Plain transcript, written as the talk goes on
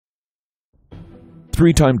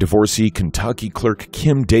Three-time divorcee Kentucky Clerk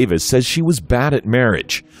Kim Davis says she was bad at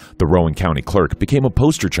marriage. The Rowan County clerk became a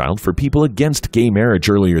poster child for people against gay marriage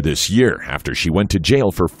earlier this year after she went to jail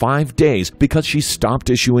for 5 days because she stopped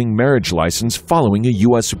issuing marriage license following a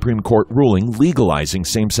U.S. Supreme Court ruling legalizing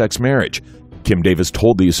same-sex marriage. Kim Davis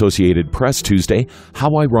told the Associated Press Tuesday,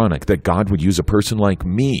 "How ironic that God would use a person like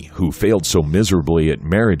me, who failed so miserably at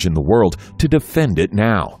marriage in the world, to defend it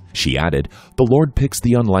now." She added, "The Lord picks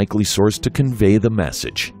the unlikely source to convey the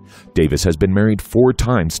message." Davis has been married 4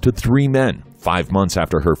 times to 3 men. 5 months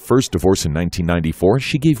after her first divorce in 1994,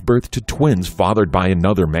 she gave birth to twins fathered by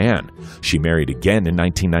another man. She married again in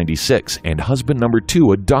 1996, and husband number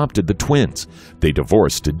 2 adopted the twins. They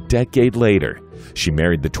divorced a decade later. She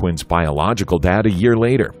married the twins' biological dad a year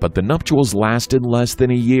later, but the nuptials lasted less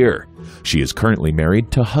than a year. She is currently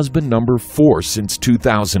married to husband number 4 since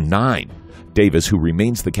 2009. Davis, who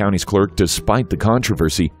remains the county's clerk despite the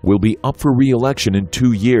controversy, will be up for re-election in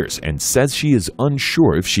 2 years and says she is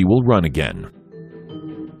unsure if she will run again.